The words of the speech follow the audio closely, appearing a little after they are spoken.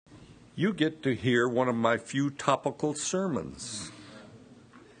you get to hear one of my few topical sermons.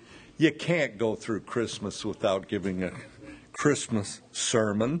 You can't go through Christmas without giving a Christmas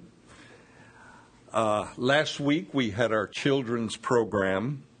sermon. Last week we had our children's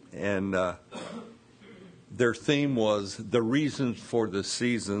program, and their theme was the reasons for the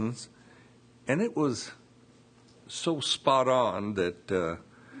seasons, and it was so spot on that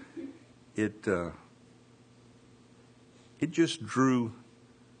it just drew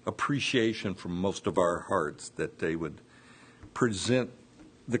appreciation from most of our hearts that they would present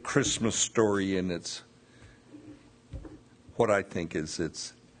the Christmas story in its, what I think is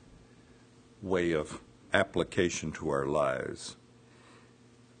its way of application to our lives.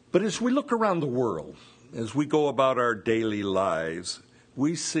 But as we look around the world, as we go about our daily lives,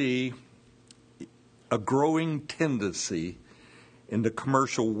 we see a growing tendency in the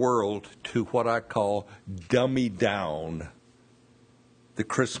commercial world to what I call dummy down the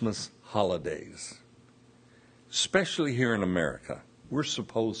Christmas holidays, especially here in America. We're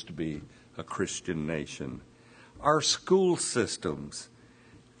supposed to be a Christian nation. Our school systems,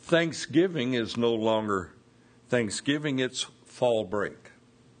 Thanksgiving is no longer Thanksgiving, it's fall break.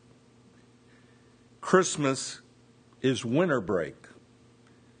 Christmas is winter break.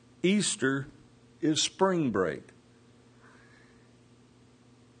 Easter is spring break.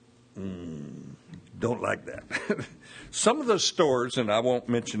 Don't like that. Some of the stores, and I won't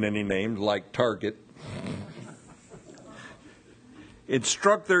mention any names, like Target,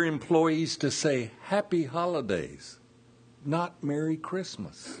 instruct their employees to say Happy Holidays, not Merry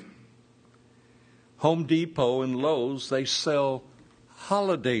Christmas. Home Depot and Lowe's, they sell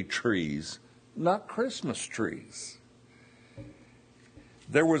holiday trees, not Christmas trees.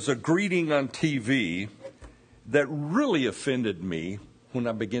 There was a greeting on TV that really offended me when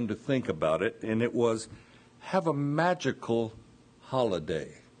I began to think about it, and it was, have a magical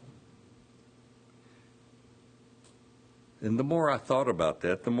holiday. And the more I thought about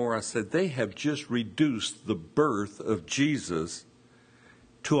that, the more I said, they have just reduced the birth of Jesus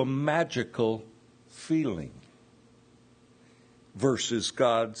to a magical feeling versus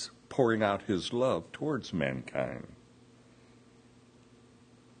God's pouring out his love towards mankind.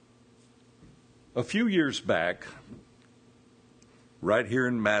 A few years back, right here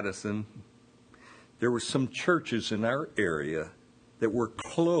in Madison, there were some churches in our area that were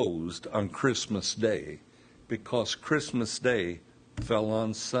closed on Christmas Day because Christmas Day fell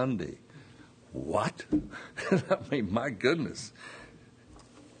on Sunday. What? I mean, my goodness.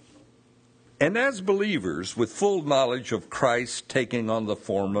 And as believers with full knowledge of Christ taking on the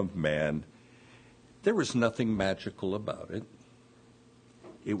form of man, there was nothing magical about it.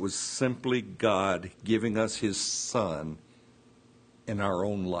 It was simply God giving us his Son in our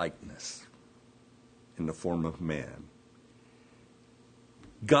own likeness, in the form of man.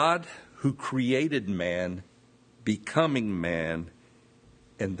 God who created man, becoming man,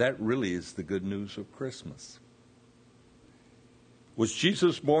 and that really is the good news of Christmas. Was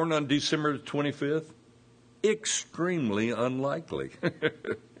Jesus born on December 25th? Extremely unlikely.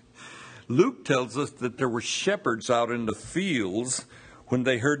 Luke tells us that there were shepherds out in the fields when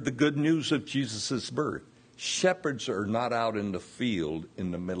they heard the good news of Jesus' birth. Shepherds are not out in the field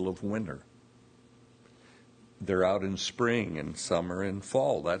in the middle of winter. They're out in spring and summer and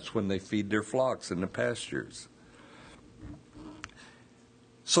fall. That's when they feed their flocks in the pastures.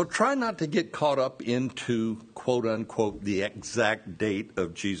 So try not to get caught up into, quote unquote, the exact date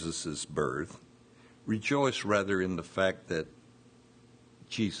of Jesus' birth. Rejoice rather in the fact that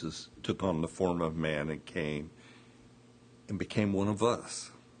Jesus took on the form of man and came and became one of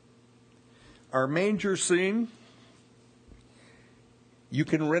us. Our manger scene, you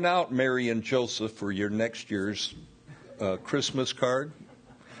can rent out Mary and Joseph for your next year's Christmas card.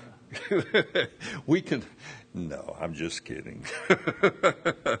 We can, no, I'm just kidding.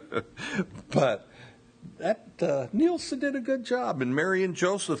 But that Nielsen did a good job, and Mary and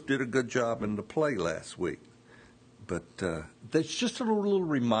Joseph did a good job in the play last week. But that's just a little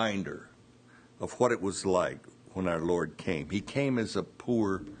reminder of what it was like when our Lord came. He came as a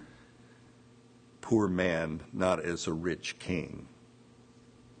poor man, not as a rich king.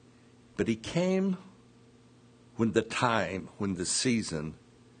 But he came when the season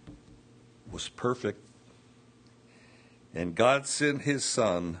was perfect. And God sent his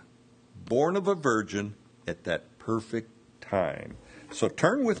Son, born of a virgin, at that perfect time. So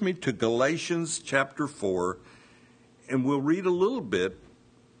turn with me to Galatians chapter 4, and we'll read a little bit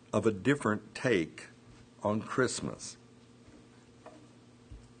of a different take on Christmas.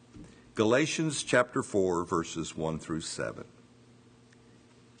 Galatians chapter 4, verses 1 through 7.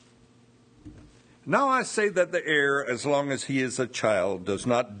 Now I say that the heir, as long as he is a child, does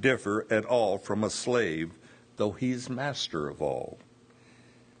not differ at all from a slave, though he is master of all.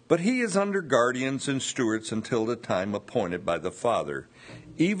 But he is under guardians and stewards until the time appointed by the Father.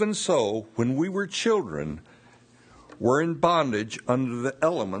 Even so, when we were children, were in bondage under the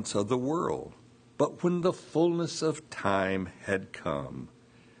elements of the world. But when the fullness of time had come,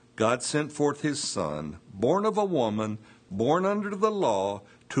 God sent forth his Son, born of a woman, born under the law,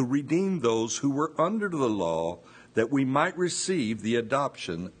 to redeem those who were under the law, that we might receive the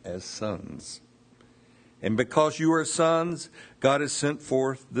adoption as sons. And because you are sons, God has sent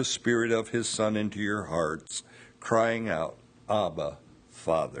forth the Spirit of his Son into your hearts, crying out, Abba,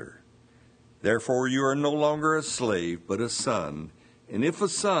 Father. Therefore you are no longer a slave, but a son, and if a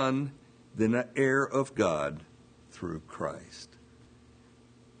son, then an heir of God through Christ.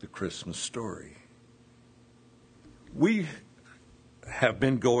 The Christmas story. We have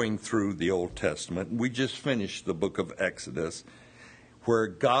been going through the Old Testament. We just finished the book of Exodus, where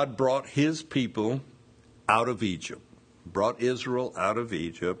God brought his people out of Egypt, brought Israel out of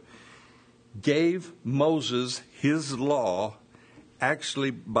Egypt, gave Moses his law.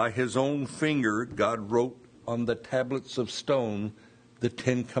 Actually, by his own finger, God wrote on the tablets of stone the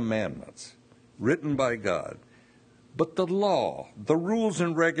 10 Commandments, written by God. But the law, the rules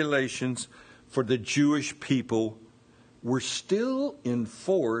and regulations for the Jewish people were still in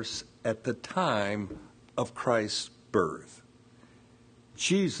force at the time of Christ's birth.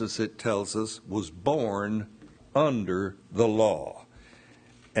 Jesus, it tells us, was born under the law.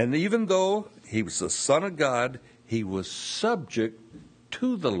 And even though he was the Son of God, he was subject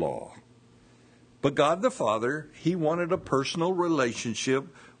to the law. But God the Father, he wanted a personal relationship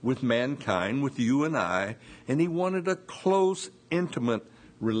with mankind, with you and I, and he wanted a close, intimate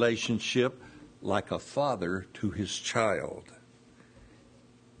relationship like a father to his child.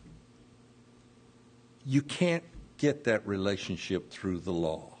 You can't get that relationship through the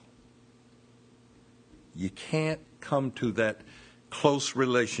law. You can't come to that close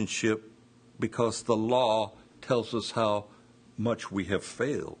relationship because the law tells us how much we have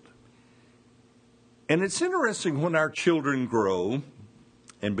failed. And it's interesting when our children grow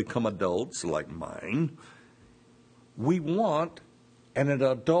and become adults like mine, we want an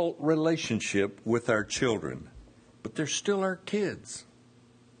adult relationship with our children, but they're still our kids.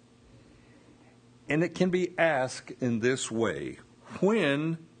 And it can be asked in this way: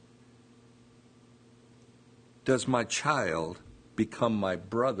 when does my child become my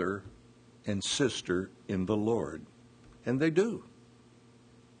brother and sister in the Lord? And they do.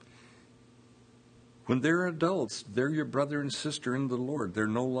 When they're adults, they're your brother and sister in the Lord. They're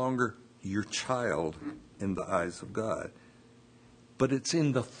no longer your child in the eyes of God. But it's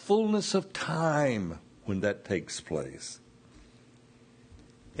in the fullness of time when that takes place.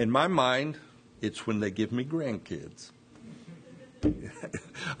 In my mind, it's when they give me grandkids.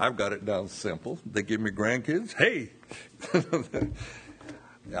 I've got it down simple. They give me grandkids. Hey!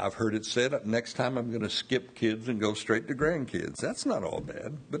 I've heard it said, next time I'm going to skip kids and go straight to grandkids. That's not all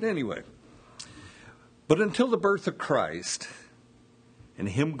bad. But anyway. But until the birth of Christ and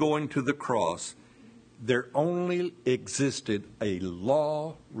him going to the cross, there only existed a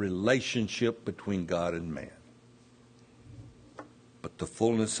law relationship between God and man. But the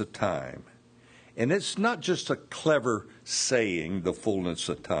fullness of time. And it's not just a clever saying, the fullness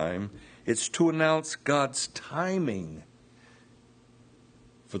of time. It's to announce God's timing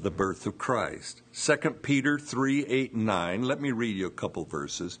for the birth of Christ. 2 Peter 3:8-9. Let me read you a couple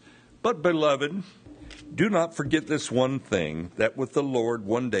verses. But, beloved, do not forget this one thing, that with the Lord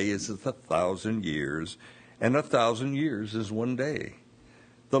 1 day is as 1,000 years, and 1,000 years is 1 day.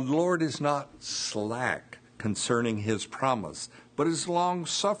 The Lord is not slack concerning his promise, but is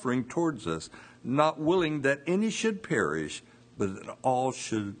long-suffering towards us, not willing that any should perish, but that all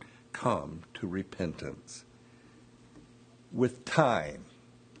should come to repentance. With time,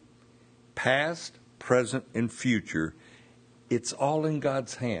 past, present, and future, it's all in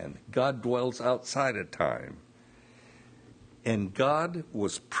God's hand. God dwells outside of time. And God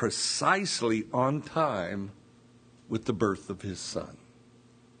was precisely on time with the birth of his Son.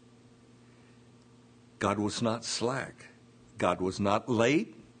 God was not slack. God was not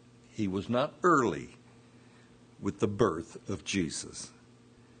late. He was not early with the birth of Jesus.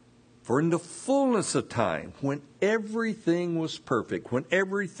 For in the fullness of time, when everything was perfect, when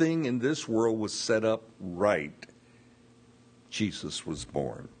everything in this world was set up right, Jesus was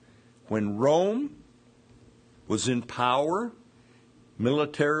born. When Rome was in power,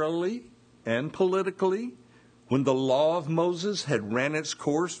 militarily and politically, when the law of Moses had ran its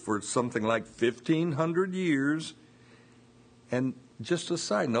course for something like 1,500 years, and just a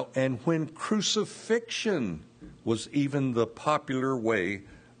side note, and when crucifixion was even the popular way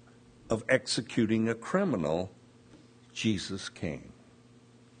of executing a criminal, Jesus came.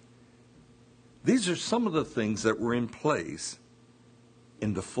 These are some of the things that were in place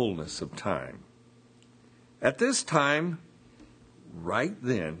in the fullness of time. At this time, right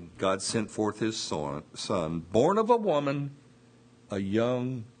then, God sent forth his son, born of a woman, a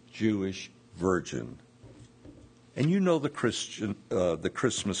young Jewish virgin. And you know the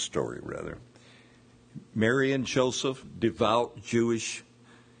Christmas story, rather. Mary and Joseph, devout Jewish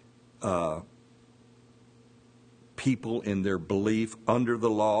people in their belief, under the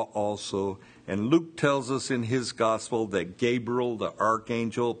law also. And Luke tells us in his gospel that Gabriel, the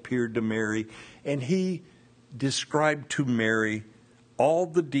archangel, appeared to Mary, and he described to Mary all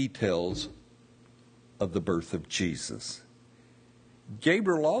the details of the birth of Jesus.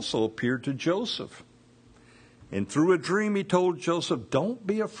 Gabriel also appeared to Joseph. And through a dream, he told Joseph, don't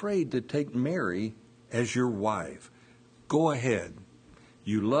be afraid to take Mary as your wife. Go ahead.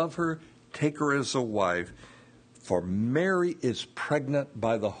 You love her, take her as a wife, for Mary is pregnant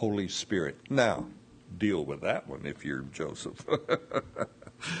by the Holy Spirit. Now, deal with that one if you're Joseph.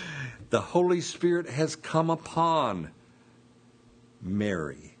 The Holy Spirit has come upon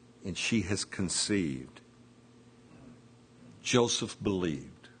Mary, and she has conceived. Joseph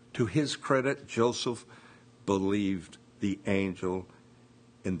believed. To his credit, Joseph believed the angel,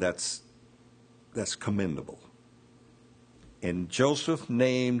 and that's commendable. And Joseph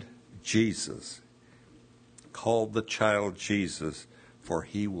named Jesus, called the child Jesus, for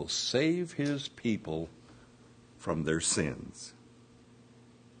he will save his people from their sins.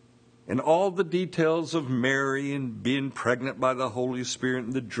 And all the details of Mary and being pregnant by the Holy Spirit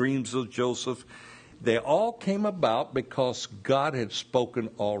and the dreams of Joseph, they all came about because God had spoken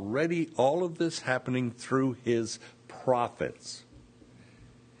already, all of this happening through his prophets.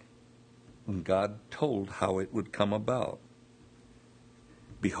 And God told how it would come about.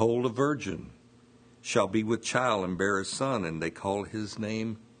 Behold, a virgin shall be with child and bear a son, and they call his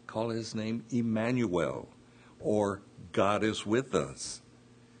name Emmanuel, or God is with us.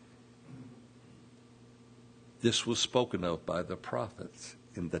 This was spoken of by the prophets,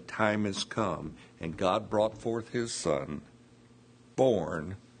 and the time has come, and God brought forth his son,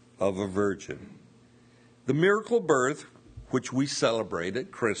 born of a virgin. The miracle birth, which we celebrate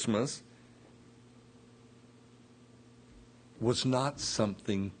at Christmas, was not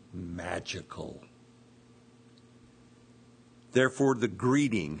something magical. Therefore, the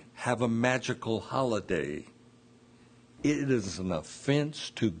greeting, have a magical holiday, it is an offense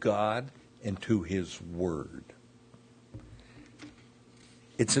to God and to his word.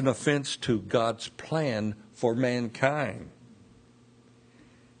 It's an offense to God's plan for mankind.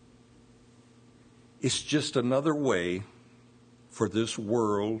 It's just another way for this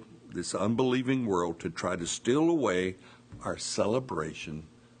world, this unbelieving world, to try to steal away our celebration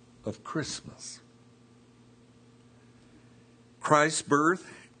of Christmas. Christ's birth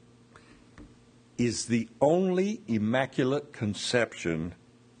is the only immaculate conception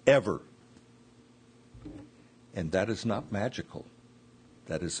ever. And that is not magical.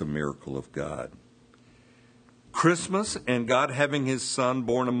 That is a miracle of God. Christmas and God having his son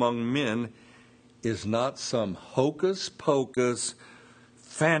born among men is not some hocus-pocus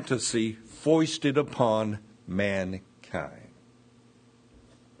fantasy foisted upon mankind.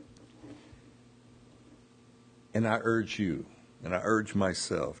 And I urge you, and I urge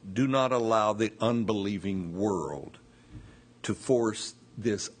myself, do not allow the unbelieving world to force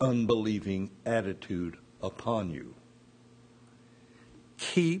this unbelieving attitude upon you.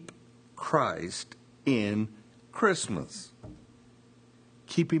 Keep Christ in Christmas.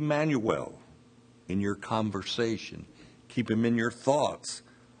 Keep Emmanuel in your conversation. Keep him in your thoughts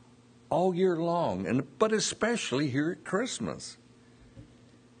all year long, but especially here at Christmas.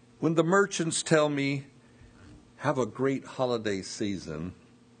 When the merchants tell me, have a great holiday season,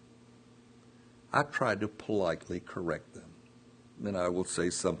 I try to politely correct them. Then I will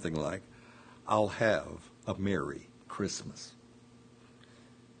say something like, I'll have a Merry Christmas.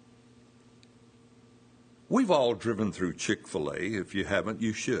 We've all driven through Chick-fil-A. If you haven't,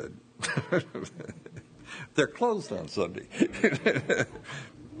 you should. They're closed on Sunday.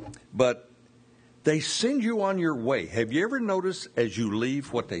 But they send you on your way. Have you ever noticed as you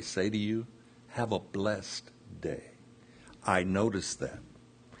leave what they say to you? Have a blessed day. I noticed that.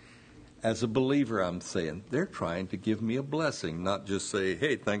 As a believer, I'm saying, they're trying to give me a blessing, not just say,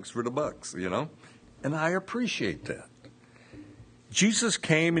 hey, thanks for the bucks, you know? And I appreciate that. Jesus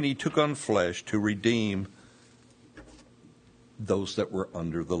came and he took on flesh to redeem those that were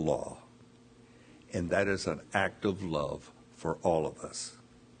under the law. And that is an act of love for all of us.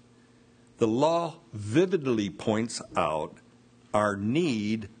 The law vividly points out our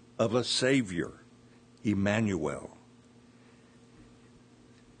need of a Savior, Emmanuel.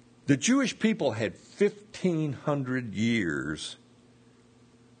 The Jewish people had 1,500 years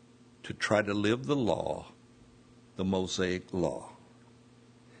to try to live the law, the Mosaic law.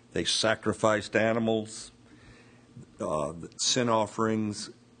 They sacrificed animals, sin offerings,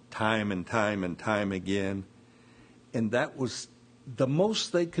 time and time and time again. And that was the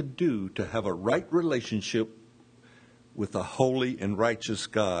most they could do to have a right relationship with a holy and righteous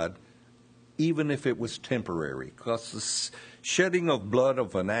God, even if it was temporary. Because the shedding of blood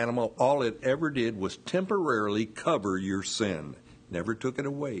of an animal, all it ever did was temporarily cover your sin. Never took it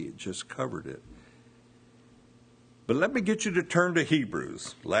away, it just covered it. But let me get you to turn to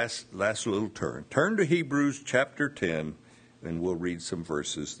Hebrews, last little turn. Turn to Hebrews chapter 10, and we'll read some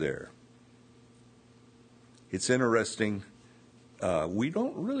verses there. It's interesting. We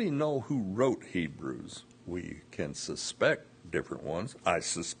don't really know who wrote Hebrews. We can suspect different ones. I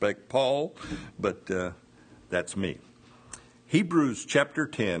suspect Paul, but that's me. Hebrews chapter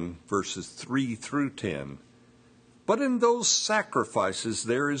 10, verses 3 through 10. But in those sacrifices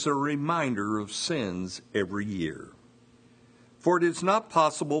there is a reminder of sins every year. For it is not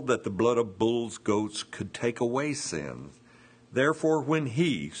possible that the blood of bulls, goats could take away sins. Therefore, when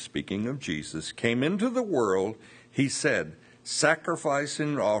he, speaking of Jesus, came into the world, he said, "Sacrifice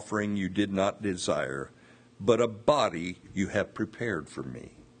and offering you did not desire, but a body you have prepared for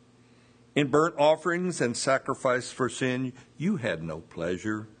me. In burnt offerings and sacrifice for sin you had no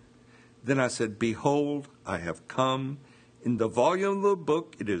pleasure. Then I said, Behold, I have come. In the volume of the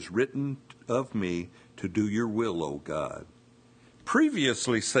book it is written of me to do your will, O God."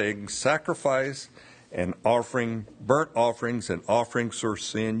 Previously saying, sacrifice and offering, burnt offerings and offerings for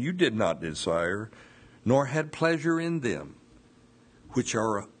sin you did not desire, nor had pleasure in them, which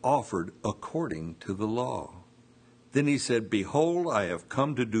are offered according to the law. Then he said, Behold, I have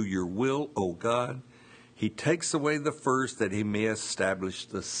come to do your will, O God. He takes away the first that he may establish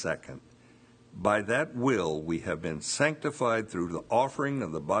the second. By that will we have been sanctified through the offering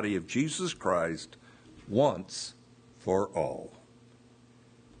of the body of Jesus Christ once for all.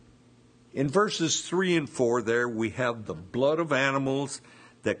 In verses 3 and 4 there we have the blood of animals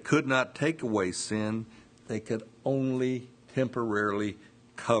that could not take away sin. They could only temporarily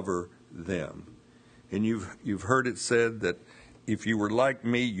cover them. And you've heard it said that if you were like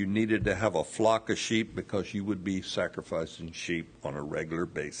me, you needed to have a flock of sheep because you would be sacrificing sheep on a regular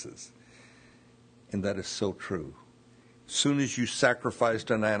basis. And that is so true. As soon as you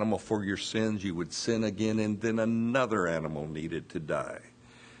sacrificed an animal for your sins, you would sin again, and then another animal needed to die.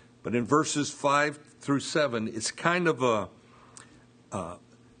 But in verses 5 through 7, it's kind of a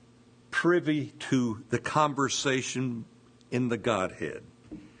privy to the conversation in the Godhead.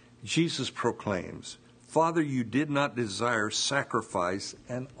 Jesus proclaims, Father, you did not desire sacrifice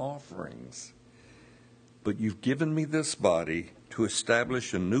and offerings, but you've given me this body to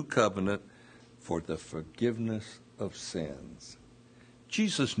establish a new covenant for the forgiveness of sins.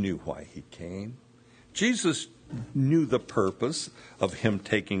 Jesus knew why he came. Jesus knew the purpose of him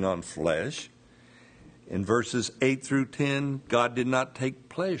taking on flesh. In verses 8 through 10, God did not take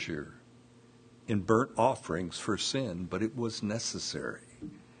pleasure in burnt offerings for sin, but it was necessary.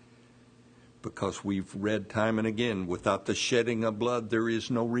 Because we've read time and again, without the shedding of blood, there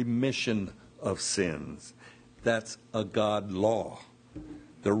is no remission of sins. That's a God law.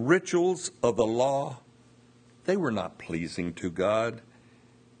 The rituals of the law, they were not pleasing to God.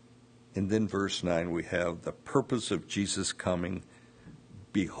 And then verse 9, we have the purpose of Jesus coming.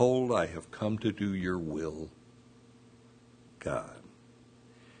 Behold, I have come to do your will, God.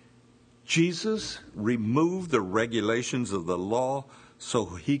 Jesus removed the regulations of the law so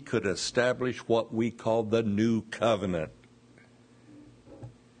he could establish what we call the new covenant.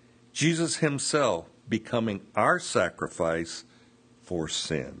 Jesus himself becoming our sacrifice for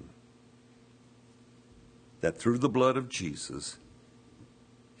sin. That through the blood of Jesus,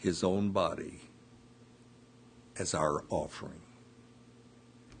 his own body as our offering.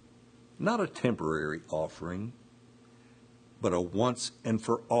 Not a temporary offering, but a once and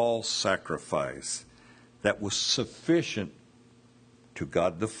for all sacrifice that was sufficient to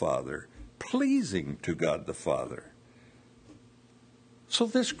God the Father, pleasing to God the Father. So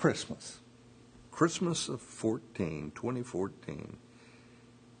this Christmas of 2014,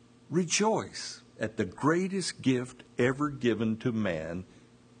 rejoice at the greatest gift ever given to man,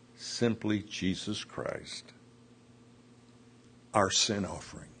 simply Jesus Christ, our sin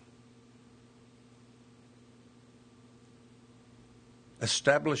offering.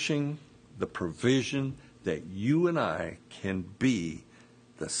 Establishing the provision that you and I can be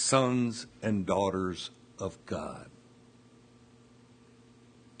the sons and daughters of God.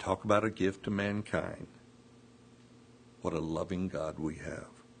 Talk about a gift to mankind. What a loving God we have.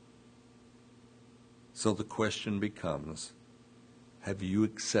 So the question becomes, have you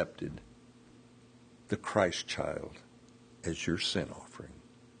accepted the Christ child as your sin offering?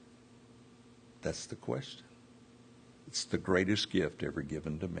 That's the question. It's the greatest gift ever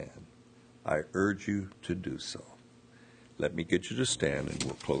given to man. I urge you to do so. Let me get you to stand and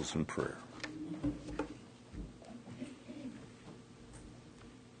we'll close in prayer.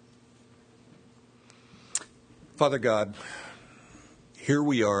 Father God, here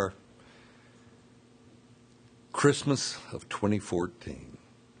we are, Christmas of 2014.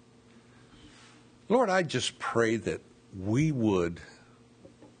 Lord, I just pray that we would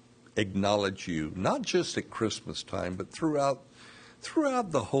acknowledge you, not just at Christmas time, but throughout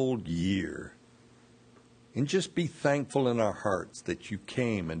the whole year. And just be thankful in our hearts that you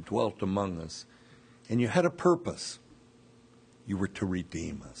came and dwelt among us. And you had a purpose. You were to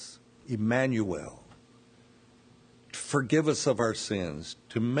redeem us. Emmanuel. To forgive us of our sins.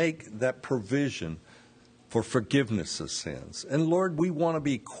 To make that provision for forgiveness of sins. And Lord, we want to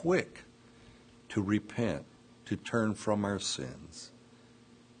be quick to repent, to turn from our sins,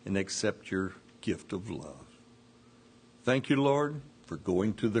 and accept your gift of love. Thank you, Lord, for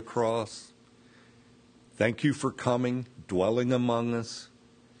going to the cross. Thank you for coming, dwelling among us.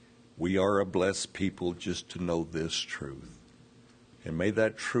 We are a blessed people just to know this truth. And may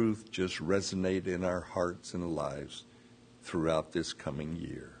that truth just resonate in our hearts and lives throughout this coming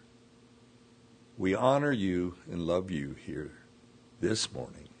year. We honor you and love you here this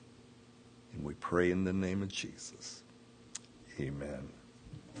morning. And we pray in the name of Jesus. Amen.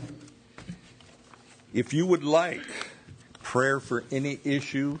 If you would like prayer for any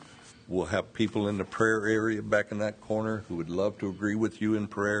issue, we'll have people in the prayer area back in that corner who would love to agree with you in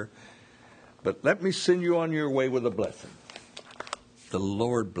prayer. But let me send you on your way with a blessing. The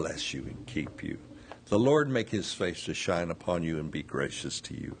Lord bless you and keep you. The Lord make his face to shine upon you and be gracious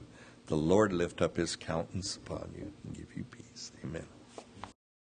to you. The Lord lift up his countenance upon you and give you peace. Amen.